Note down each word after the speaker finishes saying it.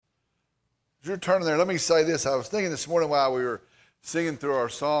As you're turning there, let me say this. I was thinking this morning while we were singing through our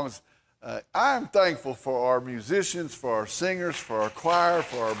songs, I am thankful for our musicians, for our singers, for our choir,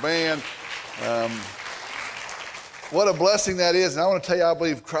 for our band. What a blessing that is. And I want to tell you, I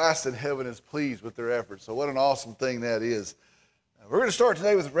believe Christ in heaven is pleased with their efforts. So what an awesome thing that is. We're going to start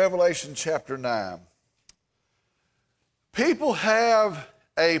today with Revelation chapter 9. People have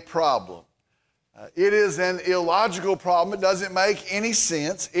a problem. It is an illogical problem. It doesn't make any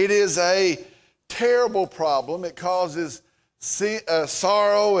sense. It is a terrible problem. It causes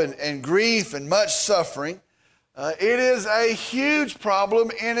sorrow and grief and much suffering. It is a huge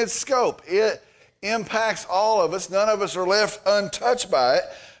problem in its scope. It impacts all of us. None of us are left untouched by it.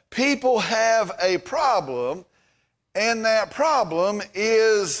 People have a problem, and that problem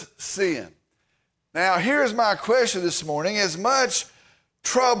is sin. Now, here's my question this morning. As much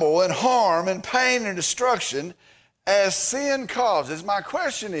trouble and harm and pain and destruction as sin causes, my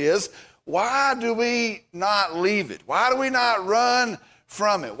question is, why do we not leave it? Why do we not run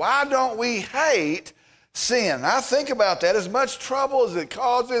from it? Why don't we hate sin? I think about that. As much trouble as it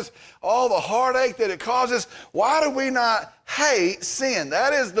causes, all the heartache that it causes, why do we not hate sin?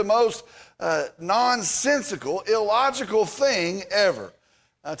 That is the most nonsensical, illogical thing ever.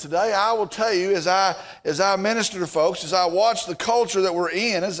 Today, I will tell you, as I minister to folks, as I watch the culture that we're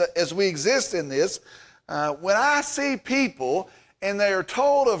in, as we exist in this, when I see people and they are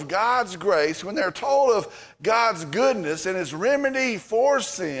told of God's grace, when they're told of God's goodness and His remedy for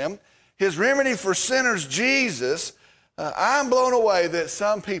sin, His remedy for sinners, Jesus, I'm blown away that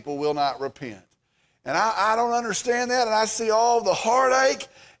some people will not repent. And I don't understand that, and I see all the heartache,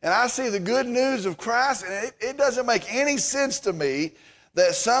 and I see the good news of Christ, and it doesn't make any sense to me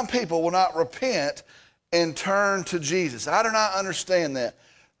that some people will not repent and turn to Jesus. I do not understand that.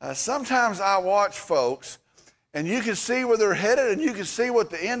 Sometimes I watch folks, and you can see where they're headed, and you can see what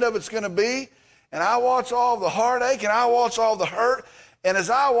the end of it's going to be, and I watch all the heartache, and I watch all the hurt, and as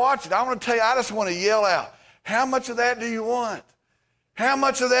I watch it, I want to tell you, I just want to yell out, how much of that do you want? How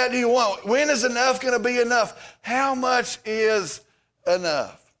much of that do you want? When is enough going to be enough? How much is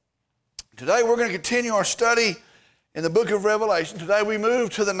enough? Today we're going to continue our study in the book of Revelation. Today we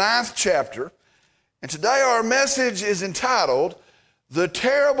move to the 9th chapter, and today our message is entitled, The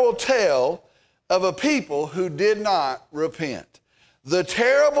Terrible Tale of a People Who Did Not Repent. The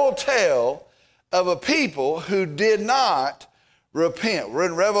terrible tale of a people who did not repent. We're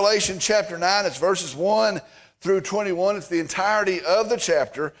in Revelation chapter 9. It's verses 1 through 21. It's the entirety of the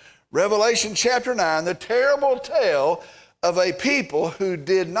chapter. Revelation chapter 9, the terrible tale of a people who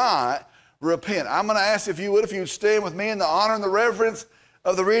did not repent. I'm going to ask if you would stand with me in the honor and the reverence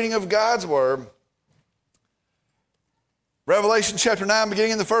of the reading of God's Word. Revelation chapter 9,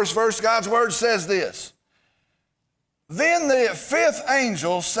 beginning in the first verse, God's Word says this. Then the 5th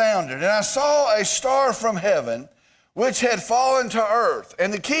angel sounded, and I saw a star from heaven, which had fallen to earth,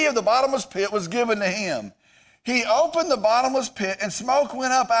 and the key of the bottomless pit was given to him. He opened the bottomless pit, and smoke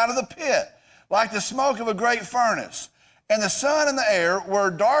went up out of the pit, like the smoke of a great furnace. And the sun and the air were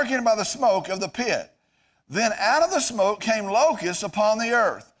darkened by the smoke of the pit. Then out of the smoke came locusts upon the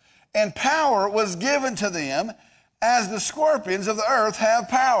earth, and power was given to them, as the scorpions of the earth have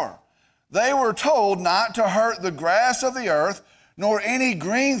power. They were told not to hurt the grass of the earth, nor any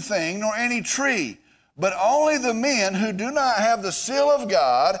green thing, nor any tree, but only the men who do not have the seal of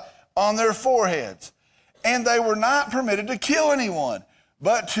God on their foreheads. And they were not permitted to kill anyone,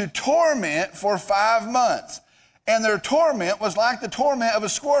 but to torment for 5 months. And their torment was like the torment of a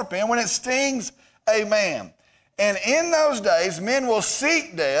scorpion when it stings a man. And in those days, men will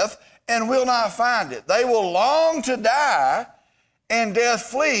seek death and will not find it. They will long to die, and death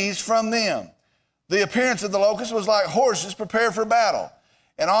flees from them. The appearance of the locusts was like horses prepared for battle,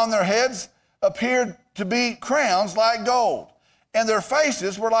 and on their heads appeared to be crowns like gold, and their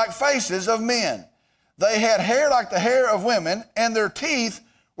faces were like faces of men. They had hair like the hair of women, and their teeth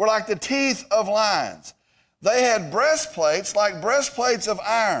were like the teeth of lions. They had breastplates like breastplates of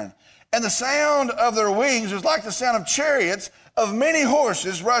iron, and the sound of their wings was like the sound of chariots of many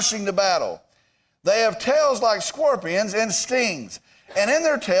horses rushing to battle. They have tails like scorpions and stings, and in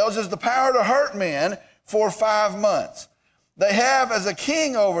their tails is the power to hurt men for 5 months. They have as a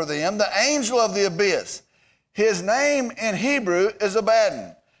king over them the angel of the abyss. His name in Hebrew is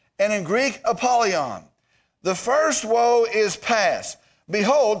Abaddon, and in Greek Apollyon. The first woe is past.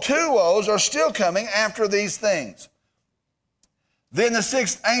 Behold, 2 woes are still coming after these things. Then the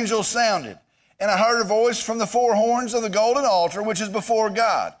 6th angel sounded, and I heard a voice from the 4 horns of the golden altar which is before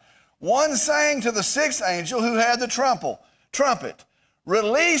God. One saying to the 6th angel who had the trumpet,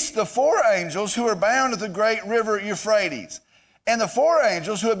 Release the 4 angels who are bound at the great river Euphrates. And the 4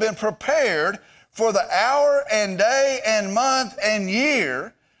 angels who had been prepared for the hour and day and month and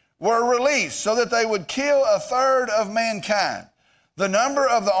year were released so that they would kill 1/3 of mankind. The number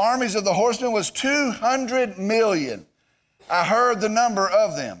of the armies of the horsemen was 200 million. I heard the number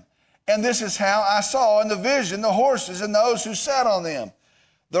of them. And this is how I saw in the vision the horses and those who sat on them.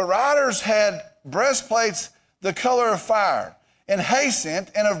 The riders had breastplates the color of fire and jacinth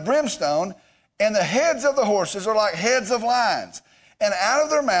and of brimstone, and the heads of the horses are like heads of lions. And out of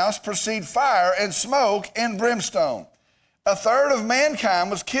their mouths proceed fire and smoke and brimstone. 1/3 of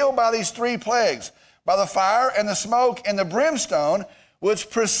mankind was killed by these 3 plagues, by the fire and the smoke and the brimstone,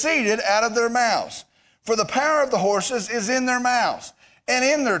 which proceeded out of their mouths. For the power of the horses is in their mouths and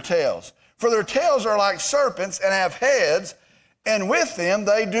in their tails. For their tails are like serpents and have heads, and with them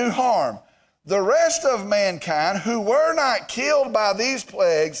they do harm. The rest of mankind who were not killed by these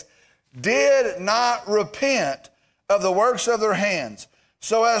plagues did not repent of the works of their hands,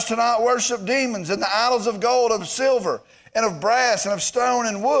 so as to not worship demons and the idols of gold, of silver, and of brass, and of stone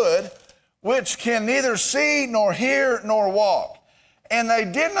and wood, which can neither see nor hear nor walk. And they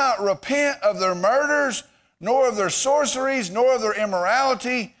did not repent of their murders, nor of their sorceries, nor of their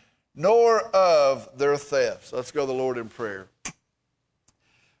immorality, nor of their thefts. Let's go to the Lord in prayer.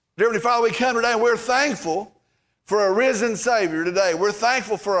 Dear Heavenly Father, we come today and we're thankful for a risen Savior today. We're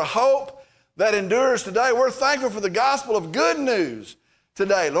thankful for a hope that endures today. We're thankful for the gospel of good news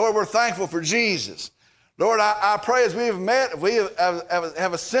today. Lord, we're thankful for Jesus. Lord, I pray as we have met, we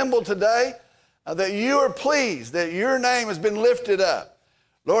have assembled today, that you are pleased, that your name has been lifted up.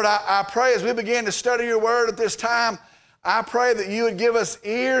 Lord, I pray as we begin to study your word at this time, I pray that you would give us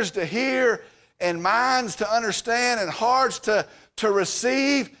ears to hear and minds to understand and hearts to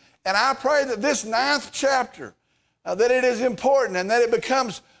receive. And I pray that this 9th chapter, that it is important and that it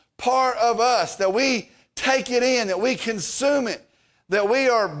becomes part of us, that we take it in, that we consume it, that we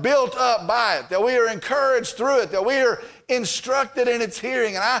are built up by it, that we are encouraged through it, that we are instructed in its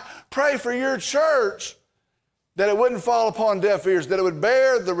hearing. And I pray for your church that it wouldn't fall upon deaf ears, that it would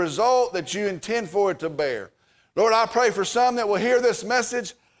bear the result that you intend for it to bear. Lord, I pray for some that will hear this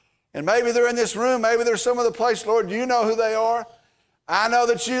message, and maybe they're in this room, maybe they're some other place. Lord, you know who they are. I know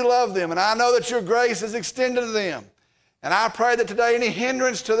that you love them, and I know that your grace is extended to them. And I pray that today any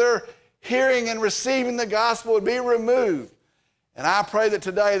hindrance to their hearing and receiving the gospel would be removed. And I pray that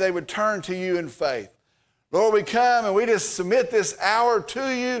today they would turn to you in faith. Lord, we come and we just submit this hour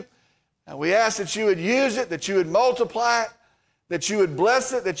to you. And we ask that you would use it, that you would multiply it, that you would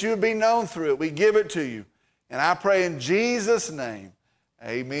bless it, that you would be known through it. We give it to you. And I pray in Jesus' name,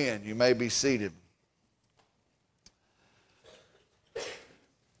 amen. You may be seated.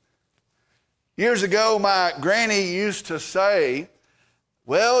 Years ago, my granny used to say,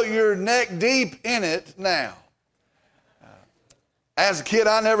 well, you're neck deep in it now. As a kid,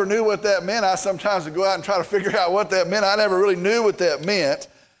 I never knew what that meant. I sometimes would go out and try to figure out what that meant. I never really knew what that meant.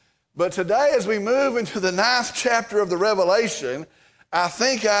 But today, as we move into the 9th chapter of the Revelation, I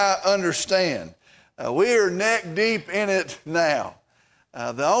think I understand. We are neck deep in it now.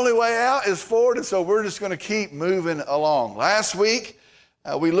 The only way out is forward, and so we're just going to keep moving along. Last week,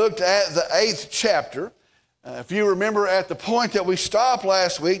 we looked at the 8th chapter. If you remember at the point that we stopped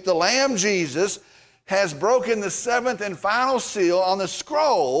last week, the Lamb Jesus has broken the 7th and final seal on the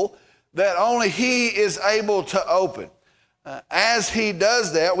scroll that only he is able to open. As he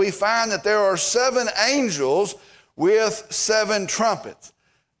does that, we find that there are 7 angels with 7 trumpets.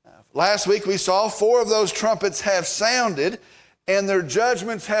 Last week we saw 4 of those trumpets have sounded, and their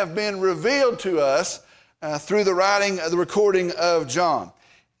judgments have been revealed to us through the recording of John.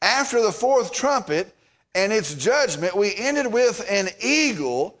 After the 4th trumpet and its judgment, we ended with an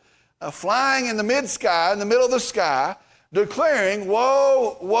eagle flying in the mid-sky, in the middle of the sky, declaring,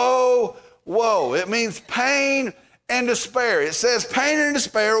 woe, woe, woe. It means pain and despair. It says pain and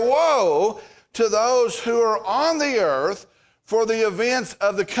despair, woe to those who are on the earth for the events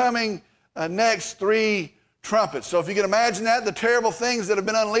of the coming next 3 trumpets. So if you can imagine that, the terrible things that have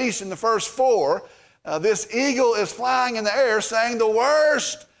been unleashed in the first 4, this eagle is flying in the air saying the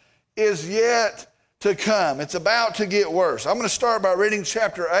worst is yet to come. It's about to get worse. I'm going to start by reading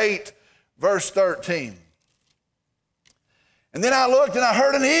chapter 8, verse 13. And then I looked and I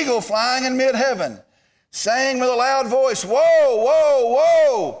heard an eagle flying in mid-heaven, saying with a loud voice, woe, woe,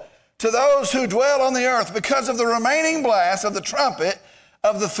 woe to those who dwell on the earth because of the remaining blast of the trumpet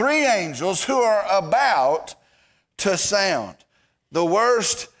of the 3 angels who are about to sound. The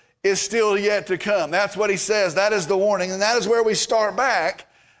worst is still yet to come. That's what he says. That is the warning. And that is where we start back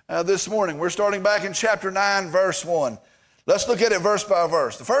this morning. We're starting back in chapter 9, verse 1. Let's look at it verse by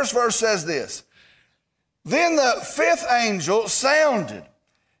verse. The first verse says this. Then the fifth angel sounded,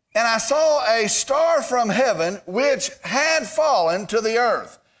 and I saw a star from heaven which had fallen to the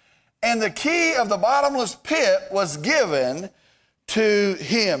earth. And the key of the bottomless pit was given to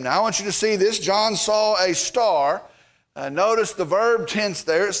him. Now I want you to see this. John saw a star. Notice the verb tense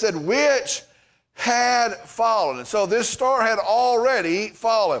there. It said, which had fallen. And so this star had already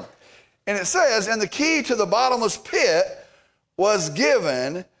fallen. And it says, and the key to the bottomless pit was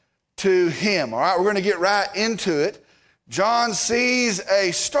given to him. All right, we're going to get right into it. John sees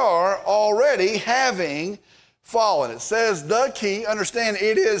a star already having fallen. It says the key. Understand,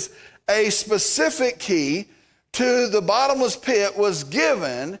 it is a specific key to the bottomless pit was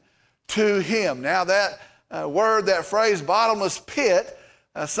given to him. Now that word, that phrase, bottomless pit,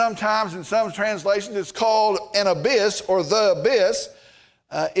 sometimes in some translations it's called an abyss or the abyss.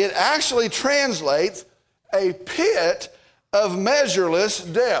 It actually translates a pit of measureless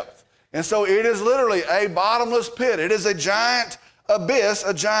depth. And so it is literally a bottomless pit. It is a giant abyss,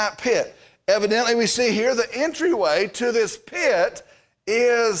 a giant pit. Evidently we see here the entryway to this pit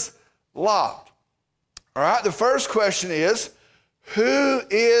is locked. All right, the first question is, who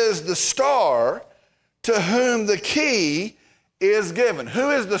is the star to whom the key is given?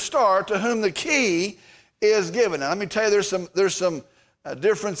 Who is the star to whom the key is given? Now let me tell you, there's some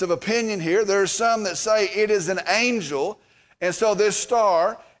difference of opinion here. There's some that say it is an angel, and so this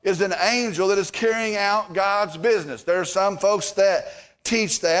star is an angel that is carrying out God's business. There are some folks that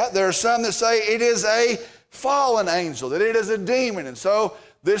teach that. There are some that say it is a fallen angel, that it is a demon, and so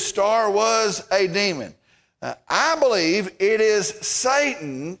this star was a demon. I believe it is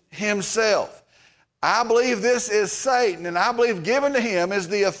Satan himself. I believe this is Satan, and I believe given to him is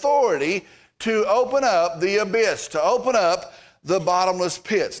the authority to open up the abyss, to open up the bottomless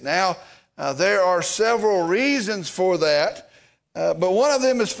pits. Now, there are several reasons for that, but one of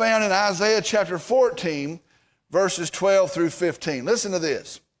them is found in Isaiah chapter 14, verses 12 through 15. Listen to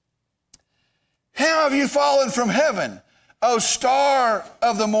this. How have you fallen from heaven, O star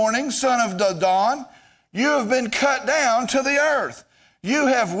of the morning, son of the dawn? You have been cut down to the earth. You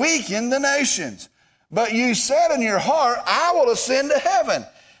have weakened the nations. But you said in your heart, I will ascend to heaven.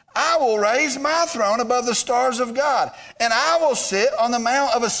 I will raise my throne above the stars of God, and I will sit on the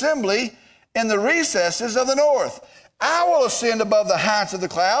mount of assembly in the recesses of the north. I will ascend above the heights of the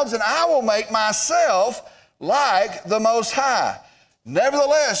clouds, and I will make myself like the Most High.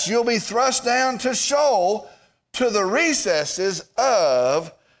 Nevertheless, you'll be thrust down to Sheol, to the recesses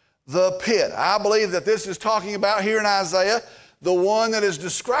of the pit. I believe that this is talking about here in Isaiah, the one that is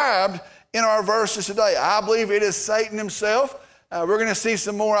described in our verses today. I believe it is Satan himself. We're going to see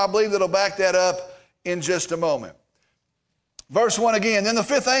some more, I believe, that'll back that up in just a moment. Verse 1 again, then the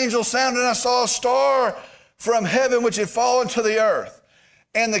fifth angel sounded, and I saw a star from heaven which had fallen to the earth.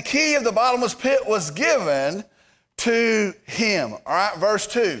 And the key of the bottomless pit was given to him. All right, verse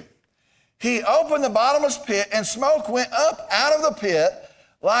 2. He opened the bottomless pit, and smoke went up out of the pit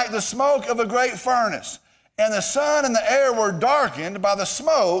like the smoke of a great furnace. And the sun and the air were darkened by the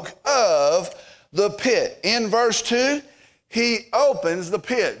smoke of the pit. In verse 2, he opens the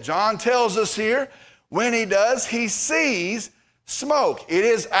pit. John tells us here, when he does, he sees smoke. It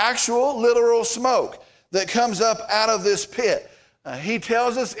is actual, literal smoke that comes up out of this pit. He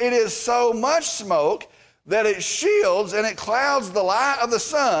tells us it is so much smoke that it shields and it clouds the light of the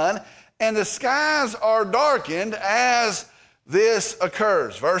sun, and the skies are darkened as this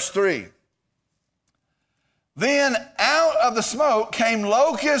occurs. Verse 3. Then out of the smoke came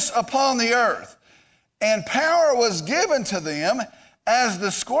locusts upon the earth, and power was given to them as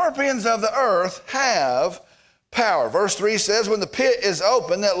the scorpions of the earth have power. Verse 3 says, when the pit is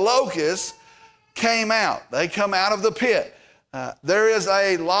open, that locusts came out. They come out of the pit. There is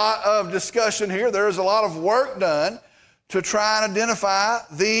a lot of discussion here. There is a lot of work done to try and identify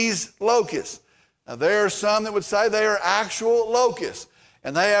these locusts. Now, there are some that would say they are actual locusts,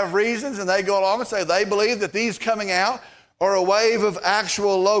 and they have reasons, and they go along and say they believe that these coming out are a wave of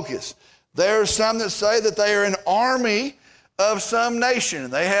actual locusts. There are some that say that they are an army of some nation,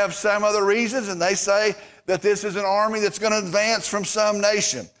 and they have some other reasons, and they say that this is an army that's going to advance from some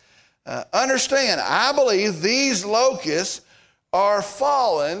nation. Understand, I believe these locusts are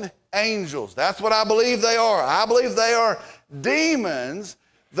fallen angels. That's what I believe they are. I believe they are demons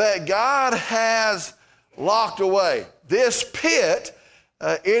that God has locked away. This pit,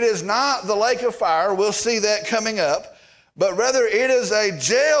 it is not the lake of fire. We'll see that coming up. But rather it is a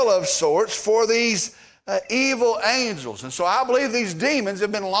jail of sorts for these evil angels. And so I believe these demons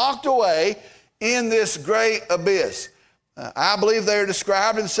have been locked away in this great abyss. I believe they are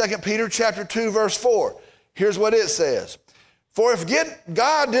described in 2 Peter chapter 2, verse 4. Here's what it says. For if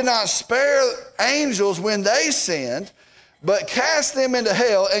God did not spare angels when they sinned, but cast them into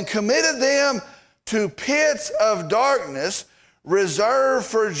hell and committed them to pits of darkness reserved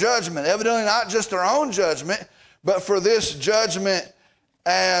for judgment. Evidently not just their own judgment, but for this judgment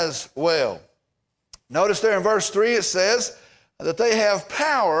as well. Notice there in verse 3 it says that they have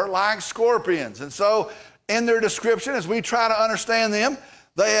power like scorpions. And so in their description, as we try to understand them,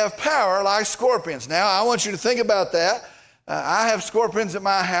 they have power like scorpions. Now I want you to think about that. I have scorpions at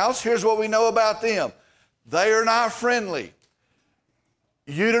my house. Here's what we know about them. They are not friendly.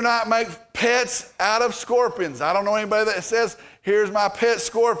 You do not make pets out of scorpions. I don't know anybody that says, here's my pet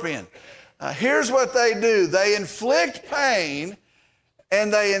scorpion. Here's what they do. They inflict pain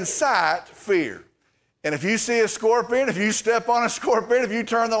and they incite fear. And if you see a scorpion, if you step on a scorpion, if you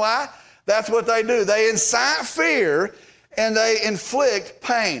turn the light, that's what they do. They incite fear and they inflict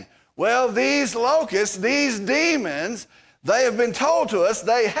pain. Well, these locusts, these demons, they have been told to us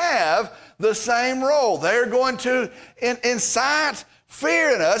they have the same role. They're going to incite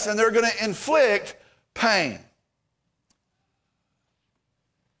fear in us, and they're going to inflict pain.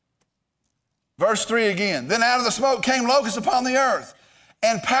 Verse 3 again. Then out of the smoke came locusts upon the earth,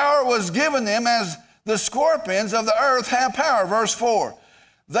 and power was given them as the scorpions of the earth have power. Verse 4.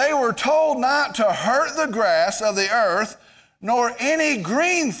 They were told not to hurt the grass of the earth, nor any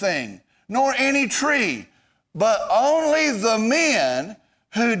green thing, nor any tree, but only the men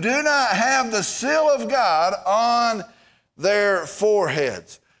who do not have the seal of God on their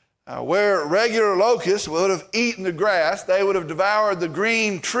foreheads. Where regular locusts would have eaten the grass, they would have devoured the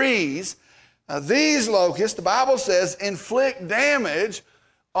green trees. These locusts, the Bible says, inflict damage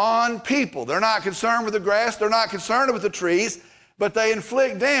on people. They're not concerned with the grass, they're not concerned with the trees, but they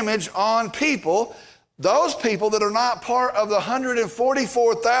inflict damage on people, those people that are not part of the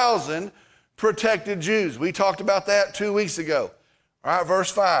 144,000 protected Jews. We talked about that 2 weeks ago. All right,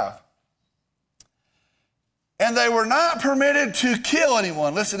 verse 5. And they were not permitted to kill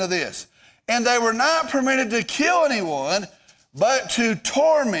anyone. Listen to this. And they were not permitted to kill anyone, but to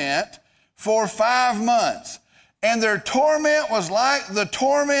torment for 5 months. And their torment was like the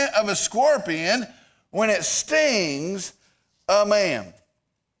torment of a scorpion when it stings a man.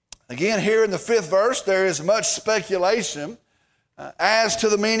 Again, here in the 5th verse, there is much speculation as to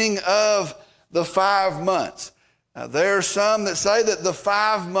the meaning of the 5 months. There are some that say that the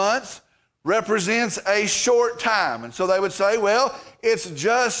 5 months represents a short time. And so they would say, well, it's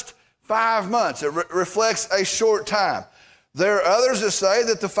just 5 months. It reflects a short time. There are others that say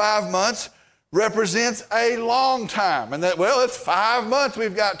that the 5 months represents a long time. And that, well, it's 5 months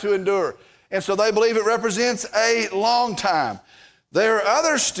we've got to endure. And so they believe it represents a long time. There are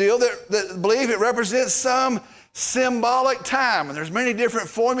others still that believe it represents some symbolic time. And there's many different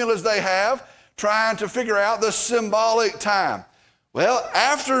formulas they have trying to figure out the symbolic time. Well,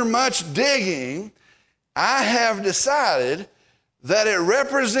 after much digging, I have decided that it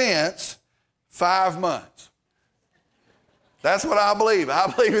represents 5 months. That's what I believe. I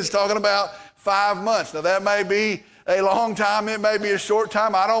believe it's talking about 5 months. Now, that may be a long time. It may be a short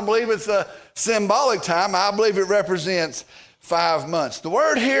time. I don't believe it's a symbolic time. I believe it represents 5 months. The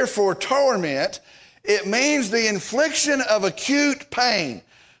word here for torment, it means the infliction of acute pain.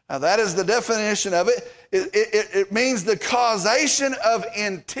 Now, that is the definition of it. It means the causation of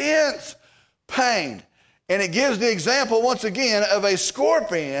intense pain. And it gives the example, once again, of a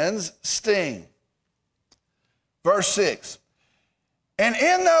scorpion's sting. Verse 6. And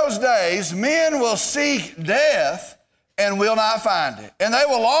in those days, men will seek death and will not find it. And they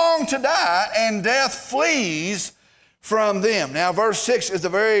will long to die, and death flees from them. Now, verse 6 is a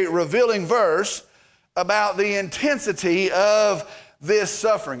very revealing verse about the intensity of this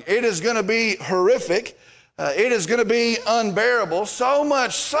suffering. It is going to be horrific. It is going to be unbearable, so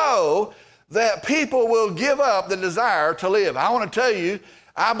much so that people will give up the desire to live. I want to tell you,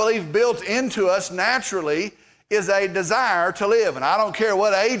 I believe built into us naturally is a desire to live. And I don't care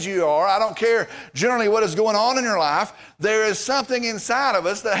what age you are. I don't care generally what is going on in your life. There is something inside of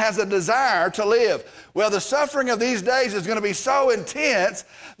us that has a desire to live. Well, the suffering of these days is going to be so intense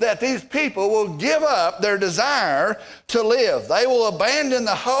that these people will give up their desire to live. They will abandon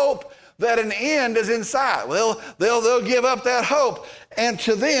the hope that an end is in sight. Well, they'll give up that hope. And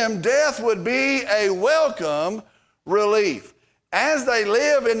to them, death would be a welcome relief. As they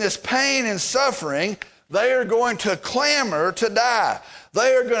live in this pain and suffering, they are going to clamor to die.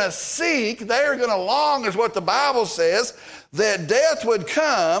 They are going to seek, they are going to long, is what the Bible says, that death would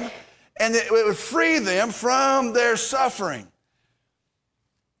come and that it would free them from their suffering.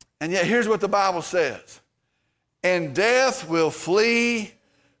 And yet here's what the Bible says. And death will flee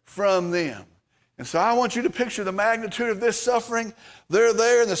from them. And so I want you to picture the magnitude of this suffering. They're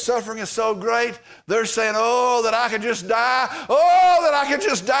there, and the suffering is so great. They're saying, oh, that I could just die. Oh, that I could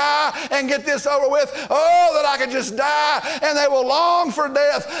just die and get this over with. Oh, that I could just die. And they will long for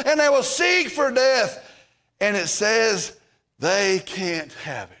death, and they will seek for death. And it says they can't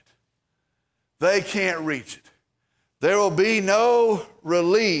have it. They can't reach it. There will be no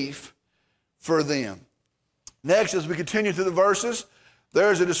relief for them. Next, as we continue through the verses,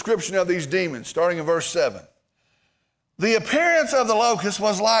 there's a description of these demons, starting in verse 7. The appearance of the locusts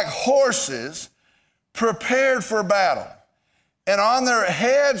was like horses prepared for battle, and on their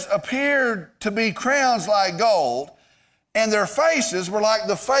heads appeared to be crowns like gold, and their faces were like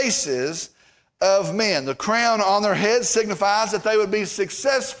the faces of men. The crown on their heads signifies that they would be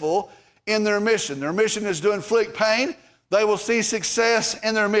successful in their mission. Their mission is to inflict pain. They will see success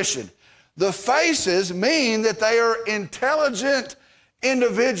in their mission. The faces mean that they are intelligent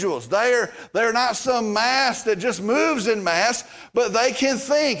individuals. They're not some mass that just moves in mass, but they can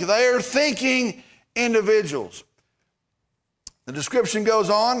think. They are thinking individuals. The description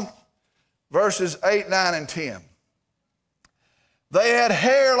goes on, verses 8, 9, and 10. They had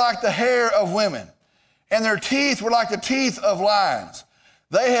hair like the hair of women, and their teeth were like the teeth of lions.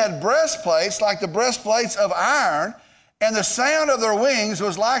 They had breastplates like the breastplates of iron, and the sound of their wings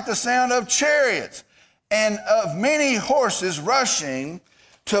was like the sound of chariots and of many horses rushing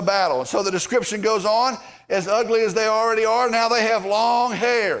to battle. So the description goes on, as ugly as they already are, now they have long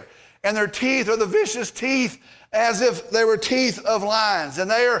hair, and their teeth are the vicious teeth as if they were teeth of lions,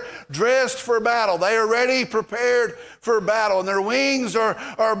 and they are dressed for battle. They are ready, prepared for battle, and their wings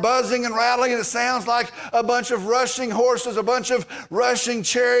are buzzing and rattling, and it sounds like a bunch of rushing horses, a bunch of rushing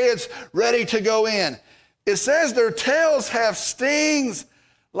chariots ready to go in. It says their tails have stings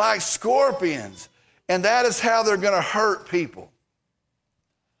like scorpions, and that is how they're going to hurt people.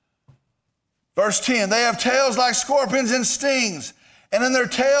 Verse 10, they have tails like scorpions and stings, and in their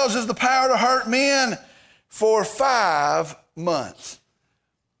tails is the power to hurt men for 5 months.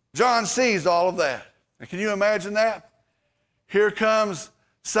 John sees all of that. And can you imagine that? Here comes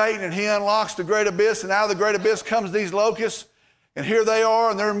Satan, and he unlocks the great abyss, and out of the great abyss comes these locusts. And here they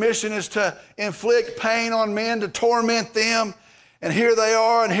are, and their mission is to inflict pain on men, to torment them. And here they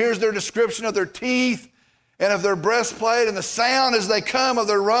are, and here's their description of their teeth and of their breastplate, and the sound as they come, of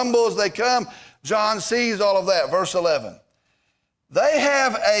their rumble as they come. John sees all of that. Verse 11. They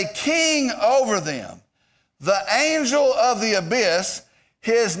have a king over them, the angel of the abyss.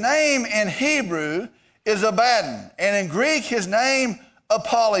 His name in Hebrew is Abaddon, and in Greek his name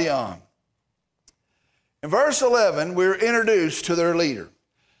Apollyon. In verse 11, we're introduced to their leader.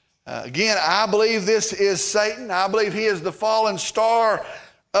 Again, I believe this is Satan. I believe he is the fallen star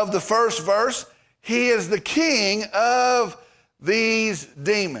of the first verse. He is the king of these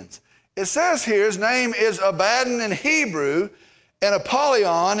demons. It says here his name is Abaddon in Hebrew and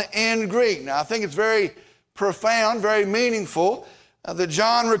Apollyon in Greek. Now, I think it's very profound, very meaningful that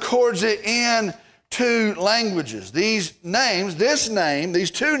John records it in 2 languages. These names,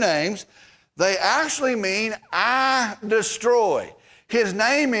 these 2 names, they actually mean I destroy. His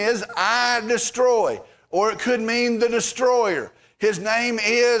name is I destroy, or it could mean the destroyer. His name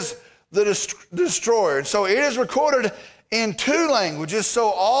is the destroyer. And so it is recorded in 2 languages, so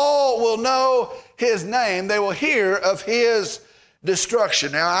all will know his name. They will hear of his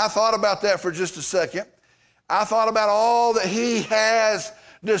destruction. Now, I thought about that for just a second. I thought about all that he has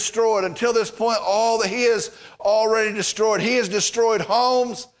destroyed. Until this point, all that he has already destroyed. He has destroyed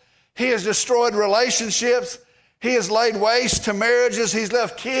homes. He has destroyed relationships. He has laid waste to marriages. He's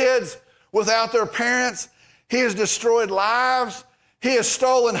left kids without their parents. He has destroyed lives. He has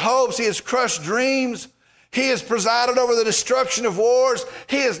stolen hopes. He has crushed dreams. He has presided over the destruction of wars.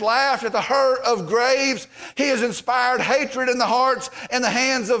 He has laughed at the hurt of graves. He has inspired hatred in the hearts and the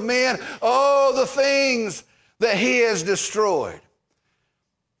hands of men. Oh, the things that he has destroyed.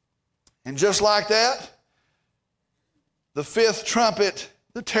 And just like that, the 5th trumpet,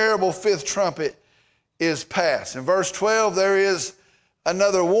 the terrible 5th trumpet, is past. In verse 12, there is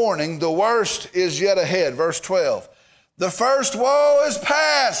another warning. The worst is yet ahead. Verse 12. The first woe is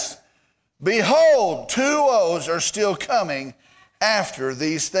past. Behold, 2 woes are still coming after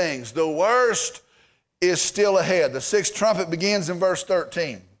these things. The worst is still ahead. The 6th trumpet begins in verse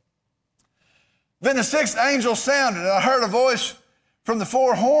 13. Then the 6th angel sounded, and I heard a voice from the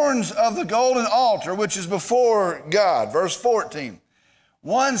 4 horns of the golden altar, which is before God. Verse 14.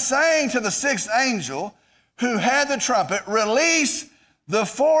 One saying to the 6th angel who had the trumpet, release the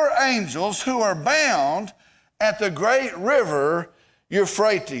 4 angels who are bound at the great river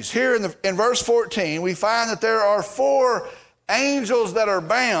Euphrates. Here in verse 14, we find that there are 4 angels that are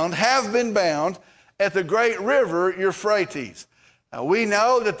bound, have been bound, at the great river Euphrates. We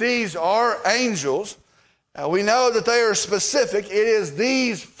know that these are angels. We know that they are specific. It is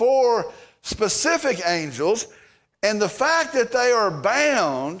these 4 specific angels, and the fact that they are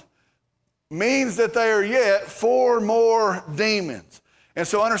bound means that they are yet 4 more demons. And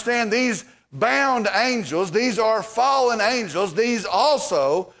so understand, these bound angels, these are fallen angels, these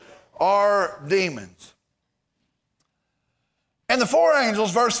also are demons. And the 4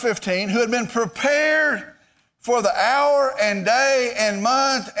 angels, verse 15, who had been prepared for the hour and day and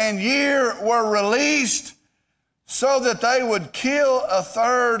month and year, were released so that they would kill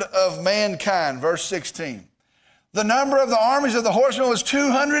 1/3 of mankind. Verse 16. The number of the armies of the horsemen was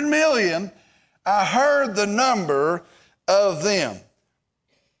 200 million. I heard the number of them.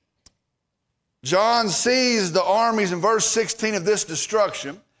 John sees the armies in verse 16 of this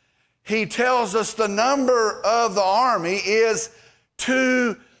destruction. He tells us the number of the army is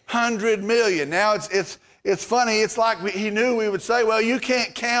 200 million. Now it's funny. It's like he knew we would say, well, you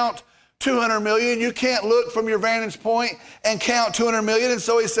can't count 200 million. You can't look from your vantage point and count 200 million. And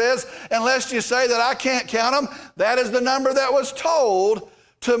so he says, unless you say that I can't count them, that is the number that was told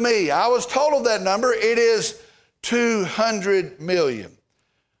to me. I was told of that number. It is 200 million.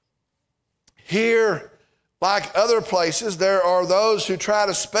 Here, like other places, there are those who try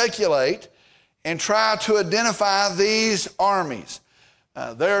to speculate and try to identify these armies.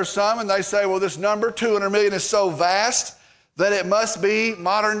 There are some, and they say, well, this number, 200 million, is so vast that it must be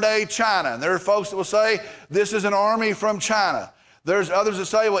modern-day China. And there are folks that will say, this is an army from China. There's others that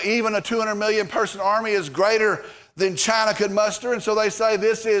say, well, even a 200 million person army is greater than China could muster. And so they say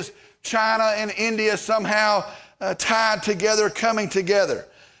this is China and India somehow tied together, coming together.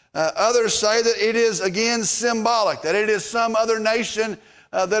 Others say that it is, again, symbolic, that it is some other nation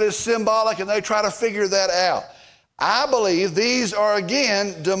that is symbolic, and they try to figure that out. I believe these are,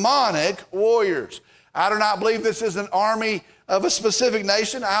 again, demonic warriors. I do not believe this is an army of a specific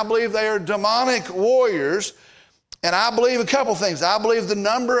nation. I believe they are demonic warriors, and I believe a couple things. I believe the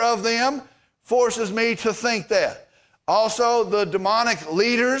number of them forces me to think that. Also, the demonic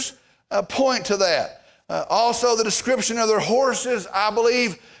leaders point to that. Also, the description of their horses, I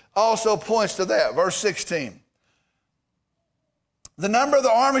believe, also points to that. Verse 16. The number of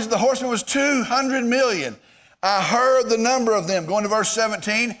the armies of the horsemen was 200 million. I heard the number of them. Going to verse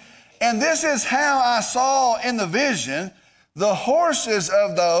 17. And this is how I saw in the vision the horses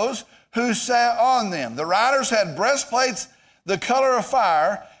of those who sat on them. The riders had breastplates the color of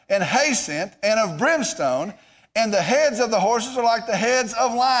fire and jacinth and of brimstone, and the heads of the horses are like the heads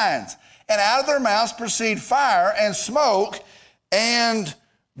of lions. And out of their mouths proceed fire and smoke and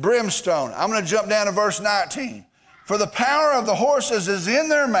brimstone. I'm going to jump down to verse 19. For the power of the horses is in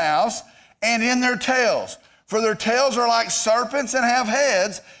their mouths and in their tails. For their tails are like serpents and have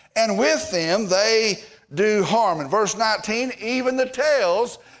heads, and with them they do harm. In verse 19, even the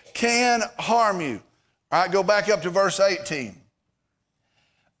tails can harm you. All right, go back up to verse 18.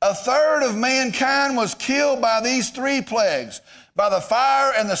 1/3 of mankind was killed by these 3 plagues, by the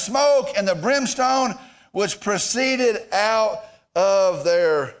fire and the smoke and the brimstone which proceeded out of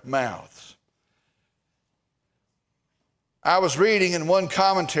their mouths. I was reading in one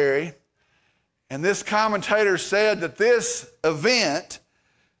commentary, and this commentator said that this event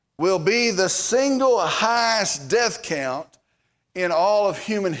will be the single highest death count in all of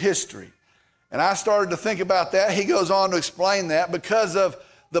human history. And I started to think about that. He goes on to explain that because of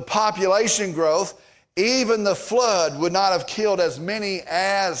the population growth, even the flood would not have killed as many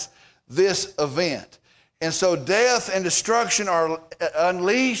as this event. And so death and destruction are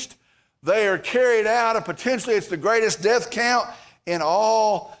unleashed. They are carried out, and potentially it's the greatest death count in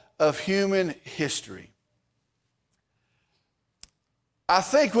all of human history. I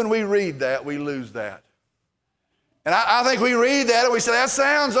think when we read that, we lose that. And I think we read that and we say, that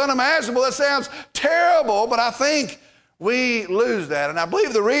sounds unimaginable, that sounds terrible, but I think we lose that. And I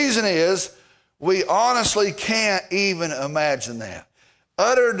believe the reason is we honestly can't even imagine that.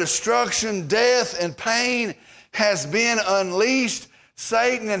 Utter destruction, death, and pain has been unleashed.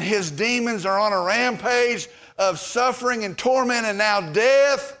 Satan and his demons are on a rampage of suffering and torment and now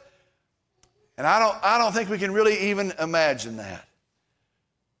death. And I don't think we can really even imagine that.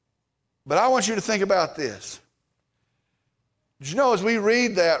 But I want you to think about this. Did you know as we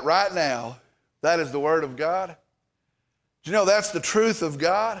read that right now, that is the Word of God? Did you know that's the truth of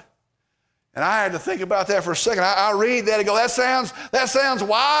God? And I had to think about that for a second. I read that and go, that sounds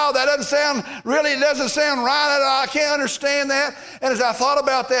wild. That doesn't sound right. I can't understand that. And as I thought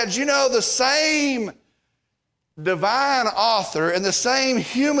about that, did you know the same divine author and the same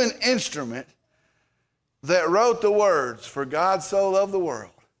human instrument that wrote the words, for God so loved the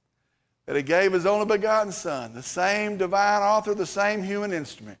world, that he gave his only begotten Son, the same divine author, the same human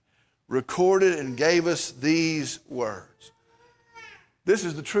instrument, recorded and gave us these words. This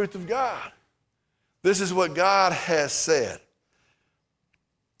is the truth of God. This is what God has said.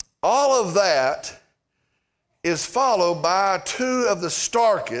 All of that is followed by two of the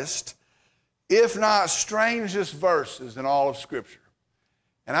starkest, if not strangest, verses in all of Scripture.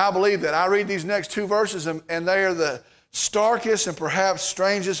 And I believe that. I read these next two verses, and they are the starkest and perhaps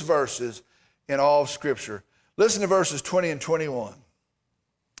strangest verses in all of Scripture. Listen to verses 20 and 21.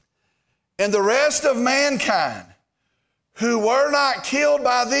 And the rest of mankind who were not killed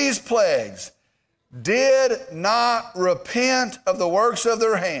by these plagues did not repent of the works of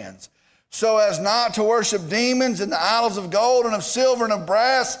their hands, so as not to worship demons and the idols of gold and of silver and of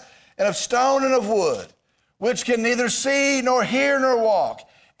brass and of stone and of wood, which can neither see nor hear nor walk.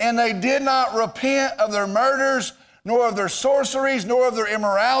 And they did not repent of their murders, nor of their sorceries, nor of their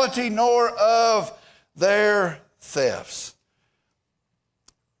immorality, nor of their thefts.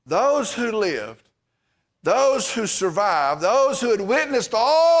 Those who lived, those who survived, those who had witnessed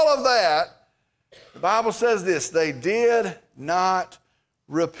all of that, the Bible says this: they did not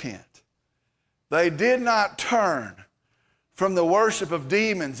repent. They did not turn from the worship of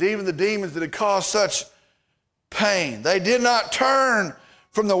demons, even the demons that had caused such pain. They did not turn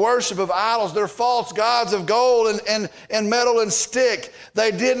from the worship of idols, their false gods of gold and metal and stick. They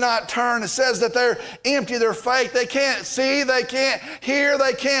did not turn. It says that they're empty, they're fake. They can't see, they can't hear,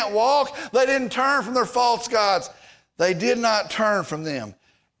 they can't walk. They didn't turn from their false gods. They did not turn from them.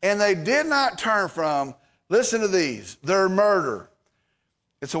 And they did not turn from, listen to these, their murder.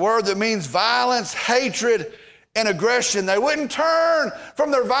 It's a word that means violence, hatred, and aggression. They wouldn't turn from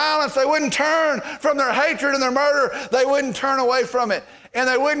their violence. They wouldn't turn from their hatred and their murder. They wouldn't turn away from it. And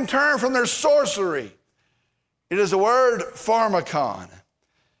they wouldn't turn from their sorcery. It is a word, pharmakon.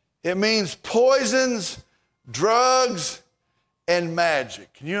 It means poisons, drugs, and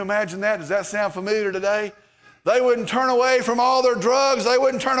magic. Can you imagine that? Does that sound familiar today? They wouldn't turn away from all their drugs. They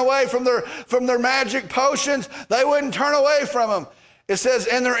wouldn't turn away from their magic potions. They wouldn't turn away from them. It says,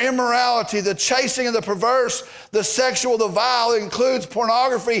 in their immorality, the chasing of the perverse, the sexual, the vile, it includes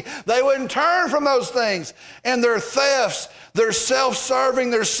pornography. They wouldn't turn from those things. And their thefts, their self-serving,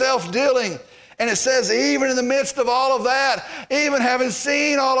 their self-dealing. And it says, even in the midst of all of that, even having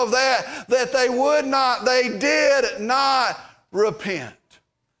seen all of that, that they did not repent.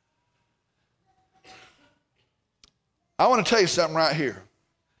 I want to tell you something right here.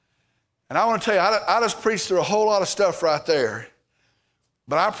 And I want to tell you, I just preached through a whole lot of stuff right there.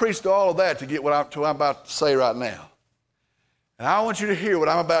 But I preached all of that to get what I'm about to say right now. And I want you to hear what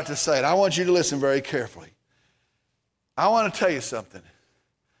I'm about to say, and I want you to listen very carefully. I want to tell you something.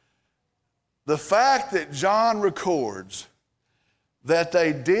 The fact that John records that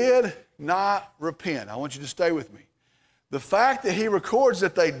they did not repent, I want you to stay with me. The fact that he records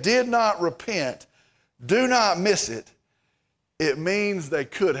that they did not repent, do not miss it, it means they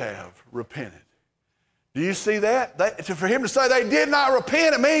could have repented. Do you see that? For him to say they did not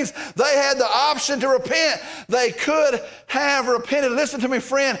repent, it means they had the option to repent. They could have repented. Listen to me,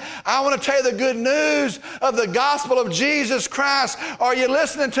 friend. I want to tell you the good news of the gospel of Jesus Christ. Are you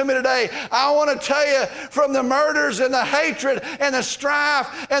listening to me today? I want to tell you, from the murders and the hatred and the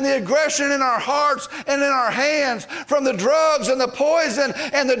strife and the aggression in our hearts and in our hands, from the drugs and the poison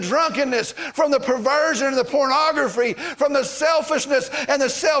and the drunkenness, from the perversion and the pornography, from the selfishness and the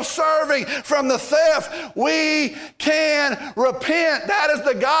self-serving, from the theft, we can repent. That is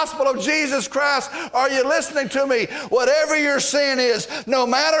the gospel of Jesus Christ. Are you listening to me? Whatever your sin is, no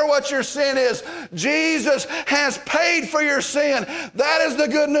matter what your sin is, Jesus has paid for your sin. That is the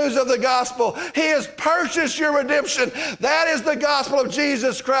good news of the gospel. He has purchased your redemption. That is the gospel of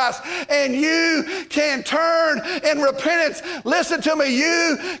Jesus Christ. And you can turn in repentance. Listen to me.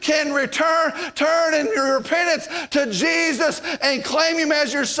 You can turn in your repentance to Jesus and claim Him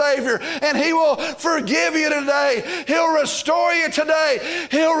as your Savior. And He will forgive you today. He'll restore you today.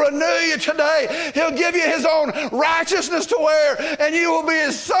 He'll renew you today. He'll give you His own righteousness to wear, and you will be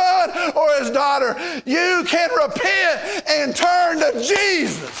His son or His daughter. You can repent and turn to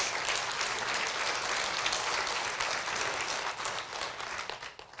Jesus.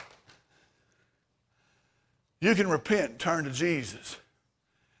 You can repent and turn to Jesus.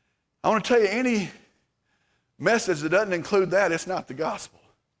 I want to tell you, any message that doesn't include that, it's not the gospel.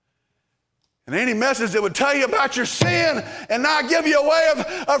 And any message that would tell you about your sin and not give you a way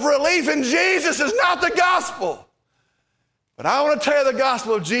of relief in Jesus is not the gospel. But I want to tell you the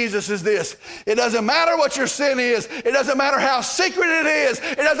gospel of Jesus is this. It doesn't matter what your sin is. It doesn't matter how secret it is.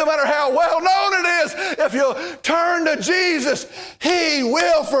 It doesn't matter how well known it is. If you'll turn to Jesus, He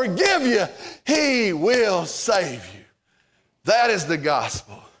will forgive you. He will save you. That is the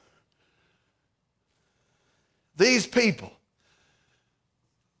gospel. These people,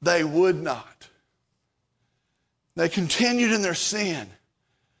 they would not. They continued in their sin.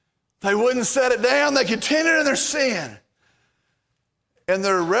 They wouldn't set it down. They continued in their sin. And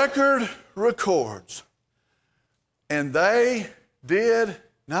their record records, and they did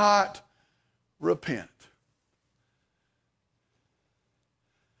not repent.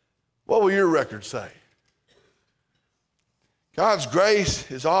 What will your record say? God's grace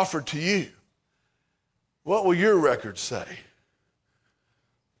is offered to you. What will your record say?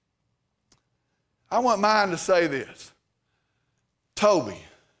 I want mine to say this. Toby,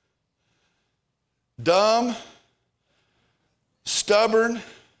 dumb, stubborn,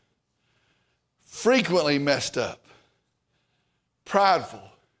 frequently messed up, prideful,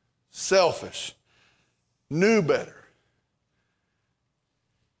 selfish, knew better,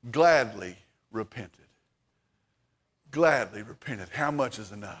 gladly repented. Gladly repented. How much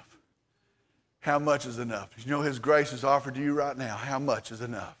is enough? How much is enough? You know His grace is offered to you right now. How much is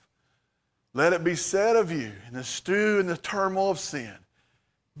enough? Let it be said of you in the stew and the turmoil of sin,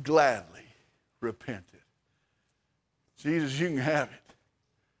 gladly repented. Jesus, you can have it.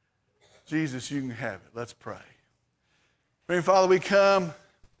 Jesus, you can have it. Let's pray. Heavenly Father, we come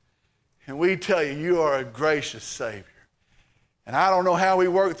and we tell you, you are a gracious Savior. And I don't know how we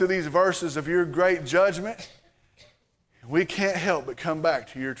work through these verses of your great judgment. We can't help but come back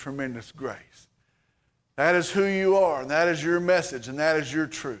to your tremendous grace. That is who you are, and that is your message, and that is your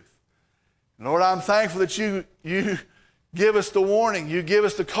truth. And Lord, I'm thankful that you give us the warning. You give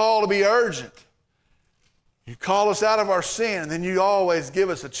us the call to be urgent. You call us out of our sin, and then you always give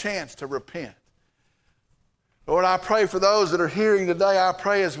us a chance to repent. Lord, I pray for those that are hearing today. I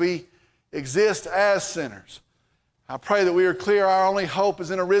pray as we exist as sinners. I pray that we are clear our only hope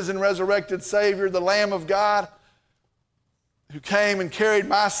is in a risen, resurrected Savior, the Lamb of God, who came and carried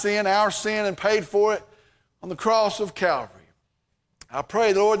my sin, our sin, and paid for it on the cross of Calvary. I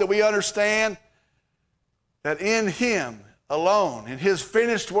pray, Lord, that we understand that in Him alone, in His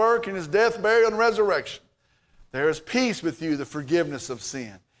finished work, in His death, burial, and resurrection, there is peace with you, the forgiveness of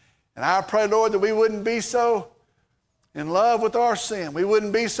sin. And I pray, Lord, that we wouldn't be so in love with our sin. We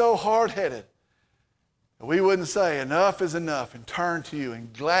wouldn't be so hard-headed. We wouldn't say, enough is enough, and turn to you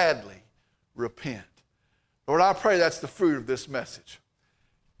and gladly repent. Lord, I pray that's the fruit of this message.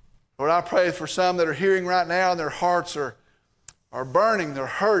 Lord, I pray for some that are hearing right now and their hearts are burning, they're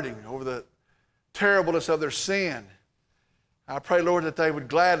hurting over the terribleness of their sin. I pray, Lord, that they would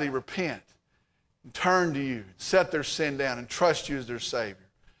gladly repent and turn to you, set their sin down, and trust you as their Savior.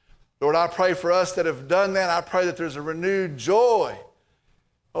 Lord, I pray for us that have done that. I pray that there's a renewed joy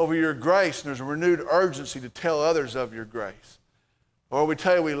over your grace, and there's a renewed urgency to tell others of your grace. Lord, we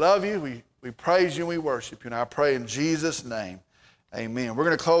tell you we love you, we praise you, and we worship you. And I pray in Jesus' name, amen. We're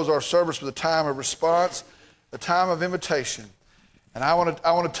going to close our service with a time of response, a time of invitation. And I want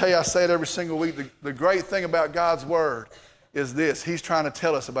to tell you, I say it every single week, the great thing about God's Word is this. He's trying to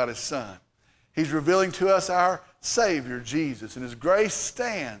tell us about His Son. He's revealing to us our Savior, Jesus, and His grace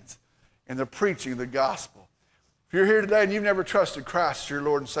stands in the preaching of the gospel. If you're here today and you've never trusted Christ as your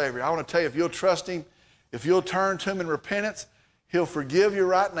Lord and Savior, I want to tell you, if you'll trust Him, if you'll turn to Him in repentance, He'll forgive you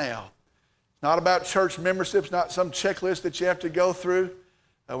right now. It's not about church membership. It's not some checklist that you have to go through.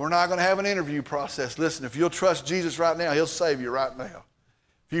 We're not going to have an interview process. Listen, if you'll trust Jesus right now, He'll save you right now.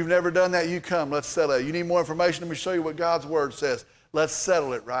 If you've never done that, you come. Let's settle it. You need more information? Let me show you what God's Word says. Let's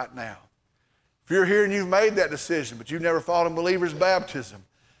settle it right now. If you're here and you've made that decision, but you've never followed in believer's baptism,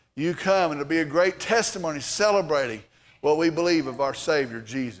 you come, and it'll be a great testimony celebrating what we believe of our Savior,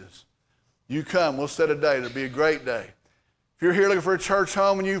 Jesus. You come. We'll set a date. It'll be a great day. If you're here looking for a church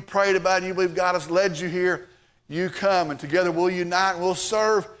home and you've prayed about it and you believe God has led you here, you come, and together we'll unite and we'll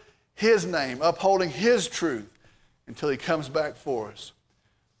serve His name, upholding His truth until He comes back for us.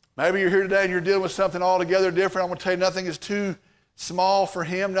 Maybe you're here today and you're dealing with something altogether different. I'm going to tell you, nothing is too small for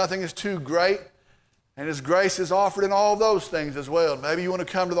Him. Nothing is too great. And His grace is offered in all those things as well. Maybe you want to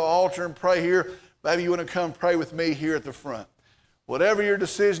come to the altar and pray here. Maybe you want to come pray with me here at the front. Whatever your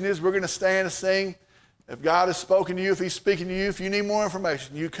decision is, we're going to stand and sing. If God has spoken to you, if He's speaking to you, if you need more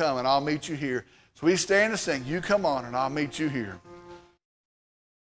information, you come and I'll meet you here. So we stand and sing. You come on and I'll meet you here.